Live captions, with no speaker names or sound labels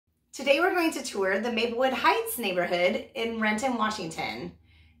Today we're going to tour the Maplewood Heights neighborhood in Renton, Washington,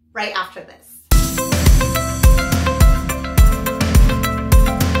 right after this.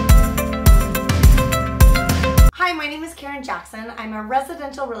 Hi, my name is Karen Jackson. I'm a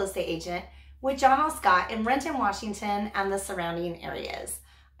residential real estate agent with John L. Scott in Renton, Washington and the surrounding areas.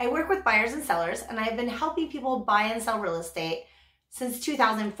 I work with buyers and sellers, and I've been helping people buy and sell real estate since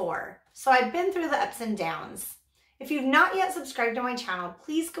 2004. So I've been through the ups and downs. If you've not yet subscribed to my channel,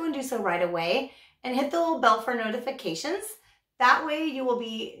 please go and do so right away and hit the little bell for notifications. That way you will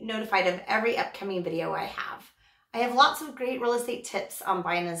be notified of every upcoming video I have. I have lots of great real estate tips on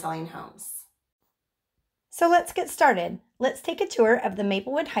buying and selling homes. So let's get started. Let's take a tour of the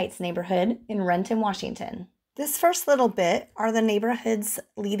Maplewood Heights neighborhood in Renton, Washington. This first little bit are the neighborhoods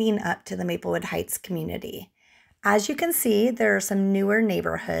leading up to the Maplewood Heights community. As you can see, there are some newer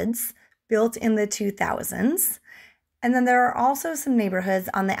neighborhoods built in the 2000s. And then there are also some neighborhoods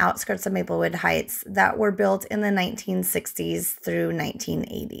on the outskirts of Maplewood Heights that were built in the 1960s through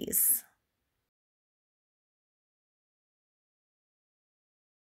 1980s.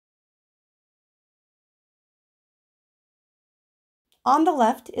 On the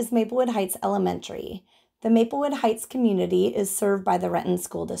left is Maplewood Heights Elementary. The Maplewood Heights community is served by the Renton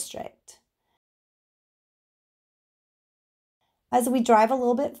School District. As we drive a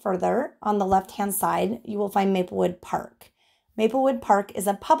little bit further, on the left-hand side, you will find Maplewood Park. Maplewood Park is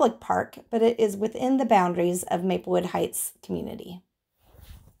a public park, but it is within the boundaries of Maplewood Heights community.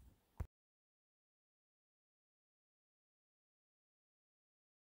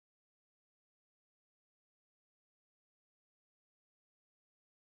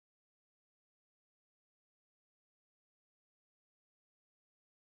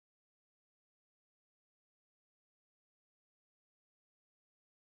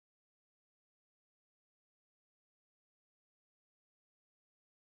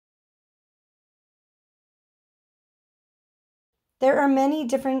 There are many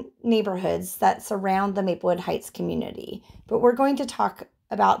different neighborhoods that surround the Maplewood Heights community, but we're going to talk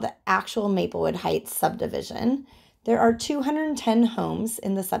about the actual Maplewood Heights subdivision. There are 210 homes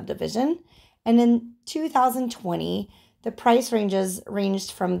in the subdivision, and in 2020, the price ranges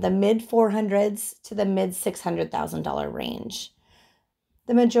ranged from the mid-$400s to the mid-$600,000 range.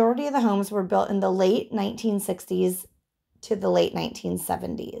 The majority of the homes were built in the late 1960s to the late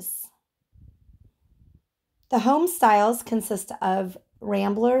 1970s. The home styles consist of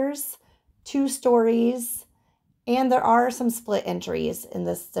ramblers, 2 stories, and there are some split entries in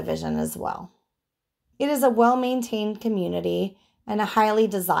this division as well. It is a well-maintained community and a highly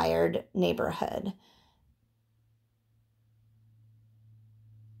desired neighborhood.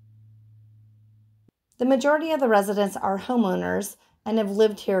 The majority of the residents are homeowners and have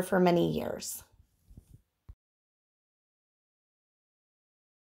lived here for many years.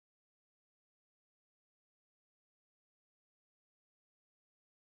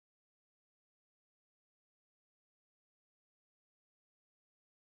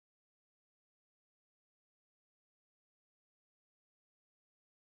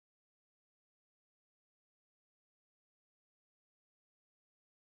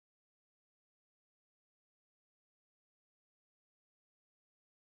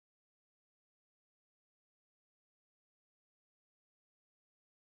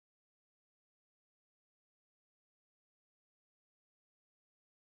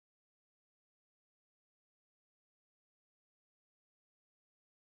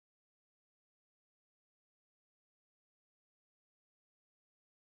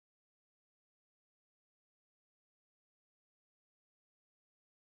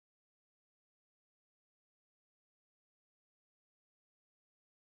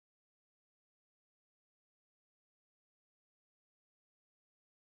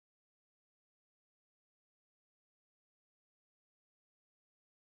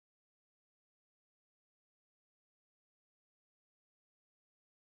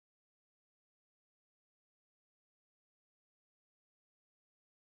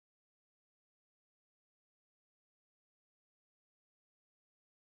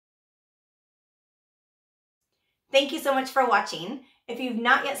 Thank you so much for watching. If you've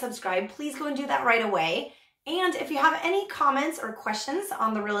not yet subscribed, please go and do that right away. And if you have any comments or questions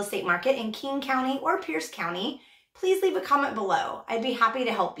on the real estate market in King County or Pierce County, please leave a comment below. I'd be happy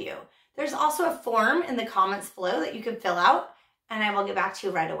to help you. There's also a form in the comments below that you can fill out, and I will get back to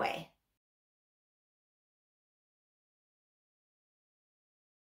you right away.